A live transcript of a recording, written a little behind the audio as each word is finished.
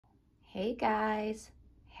Hey guys,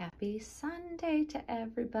 happy Sunday to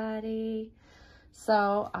everybody.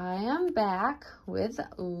 So I am back with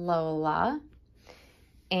Lola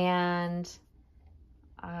and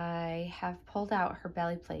I have pulled out her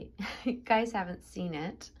belly plate. You guys haven't seen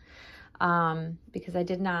it because I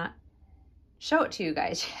did not show it to you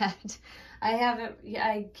guys yet.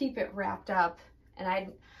 I keep it wrapped up, and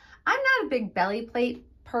I'm not a big belly plate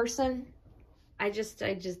person. I just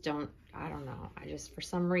don't, I don't know. For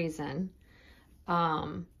some reason,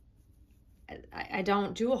 I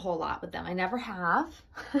don't do a whole lot with them. I never have.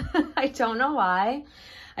 I don't know why.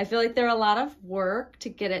 I feel like they're a lot of work to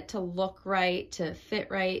get it to look right, to fit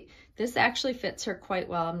right. This actually fits her quite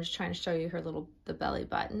well. I'm just trying to show you the belly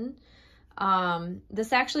button.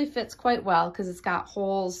 This actually fits quite well because it's got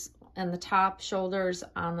holes in the top, shoulders,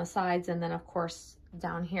 on the sides, and then of course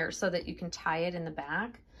down here so that you can tie it in the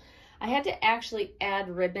back. I had to actually add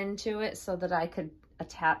ribbon to it so that I could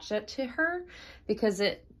attach it to her because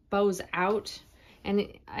it bows out. And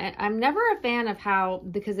I'm never a fan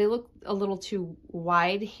of because they look a little too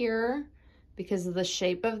wide here because of the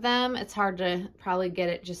shape of them. It's hard to probably get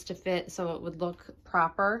it just to fit so it would look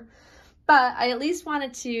proper. But I at least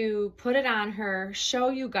wanted to put it on her, show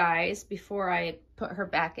you guys before I put her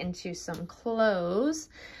back into some clothes.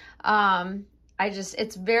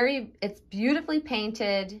 It's beautifully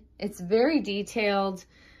painted. It's very detailed.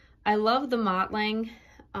 I love the mottling.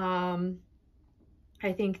 I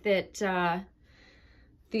think that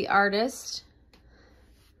the artist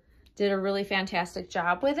did a really fantastic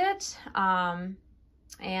job with it.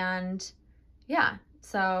 And yeah,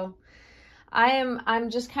 so I'm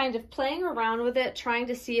just kind of playing around with it, trying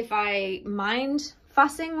to see if I mind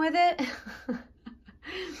fussing with it.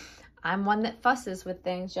 I'm one that fusses with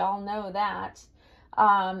things, y'all know that.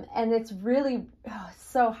 And it's really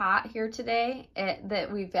so hot here today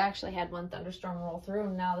that we've actually had one thunderstorm roll through,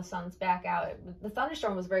 and now the sun's back out. The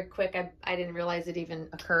thunderstorm was very quick. I didn't realize it even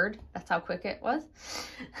occurred. That's how quick it was.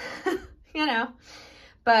 You know,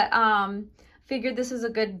 but figured this is a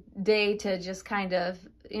good day to just kind of,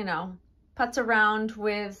 you know, putz around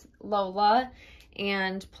with Lola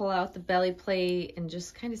and pull out the belly plate and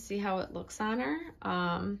just kind of see how it looks on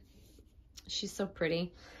her. She's so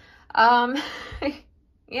pretty.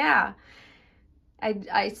 Yeah,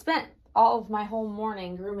 I spent all of my whole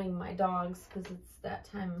morning grooming my dogs because it's that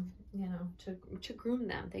time, you know, to groom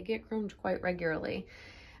them. They get groomed quite regularly.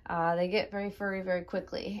 They get very furry very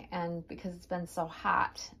quickly, and because it's been so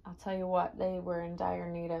hot, I'll tell you what, they were in dire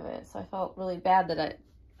need of it. So I felt really bad that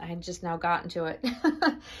I had just now gotten to it.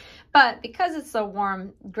 But because it's so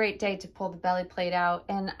warm, great day to pull the belly plate out.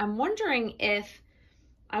 And I'm wondering if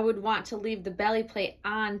I would want to leave the belly plate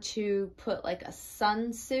on to put like a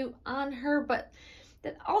sunsuit on her. But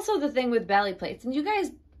also the thing with belly plates, and you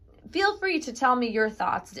guys feel free to tell me your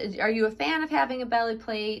thoughts. Are you a fan of having a belly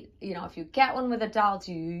plate? You know, if you get one with a doll,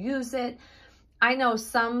 do you use it? I know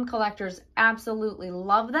some collectors absolutely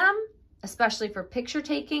love them, especially for picture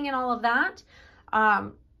taking and all of that.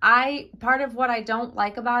 Part of what I don't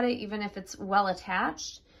like about it, even if it's well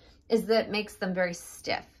attached, is that it makes them very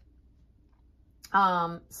stiff.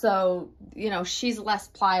 So, you know, she's less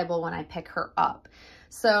pliable when I pick her up.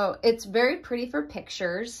 So it's very pretty for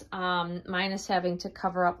pictures. Mine is having to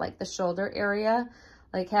cover up like the shoulder area.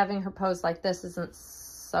 Like having her pose like this isn't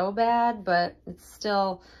so bad, but it's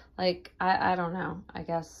still like, I don't know. I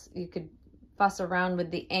guess you could fuss around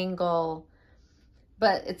with the angle,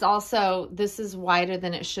 but it's also, this is wider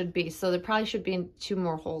than it should be. So there probably should be 2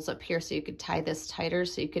 more holes up here so you could tie this tighter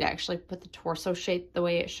so you could actually put the torso shape the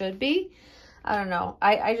way it should be. I don't know.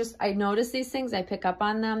 I notice these things. I pick up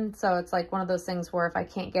on them. So it's like one of those things where if I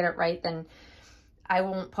can't get it right, then I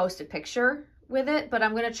won't post a picture with it. But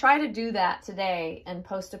I'm going to try to do that today and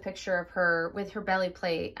post a picture of her with her belly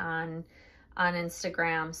plate on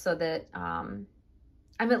Instagram so that I'm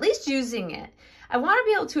at least using it. I want to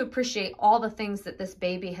be able to appreciate all the things that this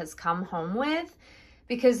baby has come home with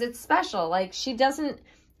because it's special. Like she doesn't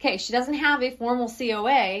have a formal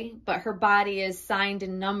COA, but her body is signed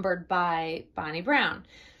and numbered by Bonnie Brown.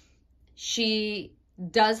 She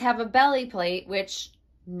does have a belly plate, which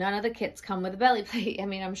none of the kits come with a belly plate. I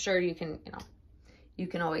mean, I'm sure you can, you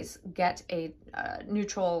can always get a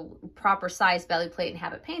neutral, proper size belly plate and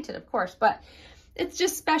have it painted, of course. But it's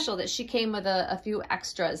just special that she came with a few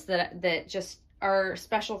extras that just are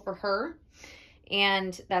special for her.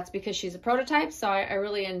 And that's because she's a prototype. So I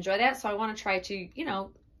really enjoy that. So I want to try to,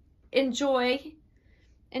 enjoy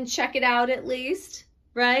and check it out at least,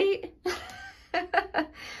 right?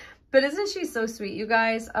 But isn't she so sweet, you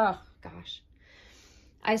guys? Oh gosh,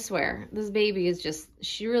 I swear this baby is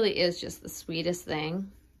she really is just the sweetest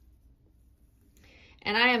thing.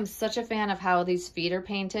 And I am such a fan of how these feet are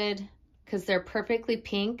painted because they're perfectly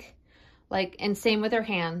pink. Like, and same with her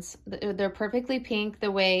hands. They're perfectly pink the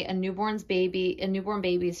way a newborn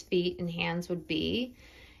baby's feet and hands would be.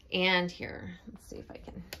 And here, let's see if I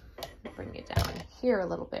can bring it down here a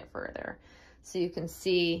little bit further so you can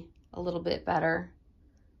see a little bit better.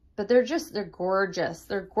 But they're gorgeous.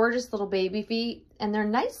 They're gorgeous little baby feet, and they're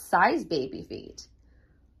nice size baby feet.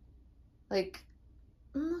 Like,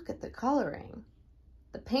 look at the coloring.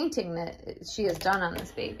 The painting that she has done on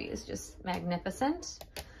this baby is just magnificent.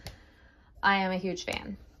 I am a huge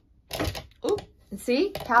fan. Ooh, and see,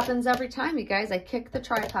 it happens every time, you guys. I kick the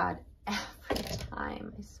tripod every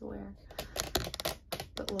time, I swear.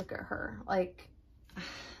 But look at her. Like,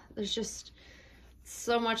 there's just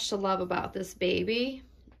so much to love about this baby.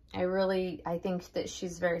 I think that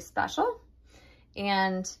she's very special.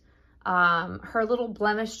 And her little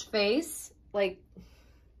blemished face, like,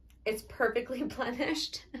 it's perfectly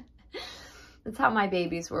blemished. That's how my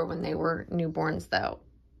babies were when they were newborns, though.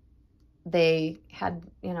 They had,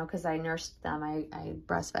 you know, because I nursed them, I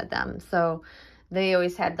breastfed them. So they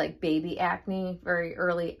always had like baby acne very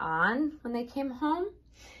early on when they came home.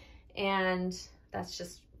 And that's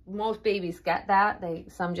just, most babies get that.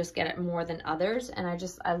 Some just get it more than others. And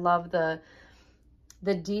I love the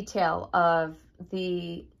detail of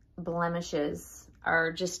the blemishes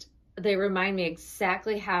are just, they remind me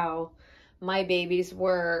exactly how my babies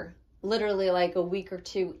were literally like a week or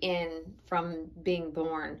two in from being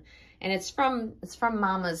born. And it's from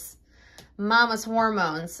mama's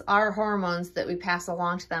hormones, our hormones that we pass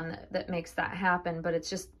along to them that makes that happen. But it's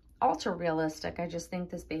just ultra realistic. I just think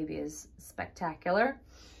this baby is spectacular.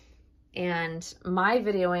 And my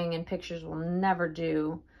videoing and pictures will never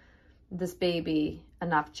do this baby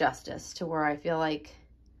enough justice to where I feel like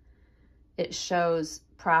it shows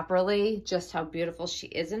properly just how beautiful she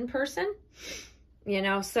is in person. You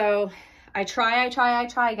know, so I try,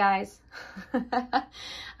 guys.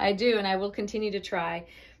 I do, and I will continue to try.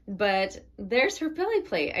 But there's her belly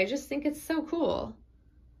plate. I just think it's so cool.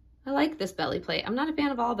 I like this belly plate. I'm not a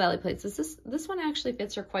fan of all belly plates. This one actually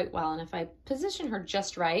fits her quite well. And if I position her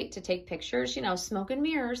just right to take pictures, you know, smoke and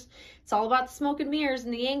mirrors. It's all about the smoke and mirrors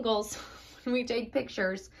and the angles when we take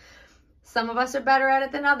pictures. Some of us are better at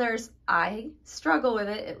it than others. I struggle with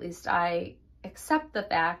it. At least I accept the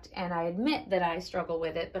fact, and I admit that I struggle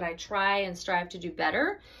with it, but I try and strive to do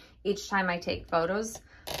better each time I take photos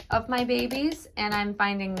of my babies. And I'm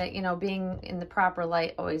finding that, you know, being in the proper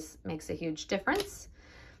light always makes a huge difference.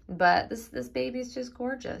 But this baby is just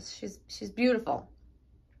gorgeous. She's beautiful.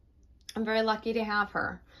 I'm very lucky to have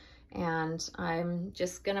her. And I'm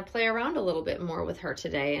just gonna play around a little bit more with her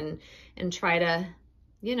today and try to,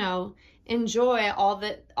 you know, enjoy all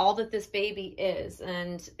that this baby is.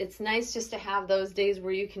 And it's nice just to have those days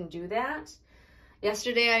where you can do that.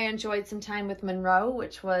 Yesterday I enjoyed some time with Monroe,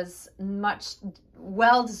 which was much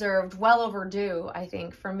well-deserved, well overdue, I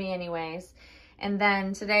think, for me anyways. And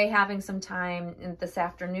then today having some time this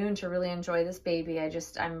afternoon to really enjoy this baby,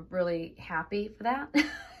 I'm really happy for that.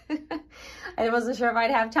 I wasn't sure if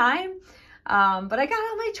I'd have time, but I got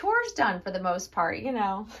all my chores done for the most part, you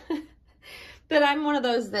know. But I'm one of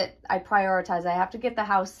those that I prioritize. I have to get the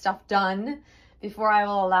house stuff done before I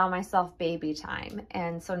will allow myself baby time.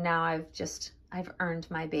 And so now I've earned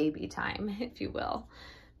my baby time, if you will.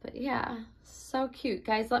 But yeah, so cute.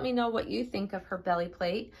 Guys, let me know what you think of her belly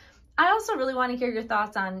plate. I also really want to hear your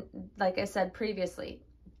thoughts on, like I said previously,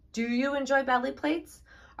 do you enjoy belly plates?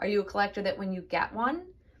 Are you a collector that when you get one,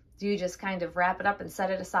 do you just kind of wrap it up and set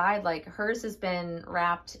it aside? Like hers has been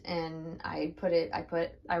wrapped and I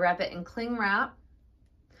wrap it in cling wrap,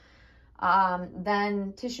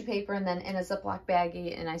 then tissue paper, and then in a Ziploc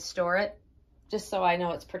baggie, and I store it just so I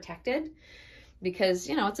know it's protected because,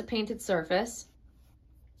 you know, it's a painted surface.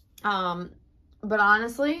 But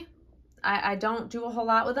honestly, I don't do a whole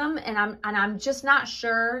lot with them, and I'm just not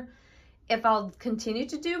sure if I'll continue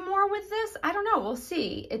to do more with this. I don't know. We'll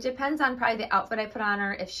see. It depends on probably the outfit I put on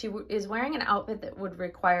her. If she is wearing an outfit that would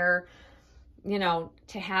require, you know,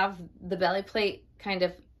 to have the belly plate kind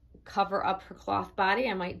of cover up her cloth body,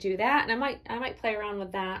 I might do that, and I might play around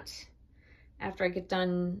with that after I get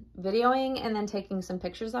done videoing and then taking some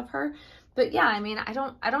pictures of her. But yeah, I mean, I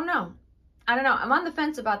don't know. I'm on the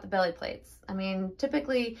fence about the belly plates. I mean,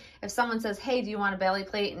 typically if someone says, hey, do you want a belly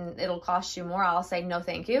plate and it'll cost you more, I'll say no,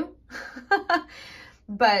 thank you.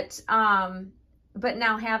 But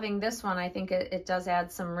now having this one, I think it does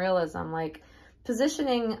add some realism, like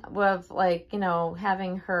positioning with, like, you know,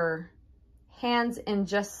 having her hands in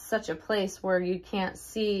just such a place where you can't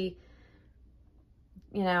see,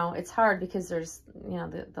 you know, it's hard because there's, you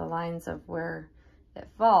know, the lines of where it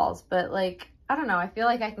falls, but like, I don't know. I feel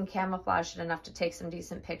like I can camouflage it enough to take some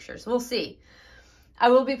decent pictures. We'll see. I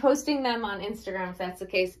will be posting them on Instagram if that's the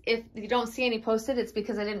case. If you don't see any posted, it's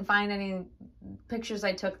because I didn't find any pictures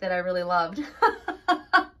I took that I really loved.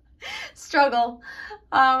 Struggle.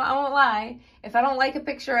 I won't lie. If I don't like a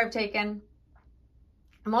picture I've taken,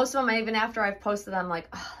 most of them, even after I've posted them, like,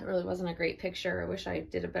 oh, it really wasn't a great picture. I wish I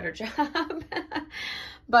did a better job.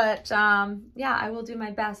 But yeah, I will do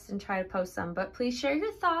my best and try to post them. But please share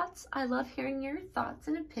your thoughts. I love hearing your thoughts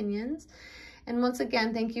and opinions. And once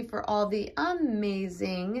again, thank you for all the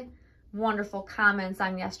amazing, wonderful comments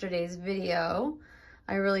on yesterday's video.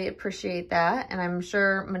 I really appreciate that. And I'm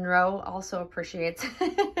sure Monroe also appreciates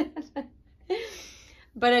it.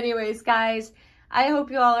 But anyways, guys, I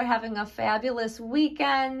hope you all are having a fabulous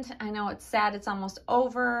weekend. I know it's sad it's almost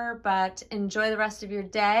over, but enjoy the rest of your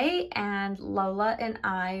day. And Lola and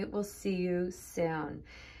I will see you soon.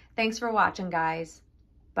 Thanks for watching, guys.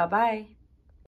 Bye-bye.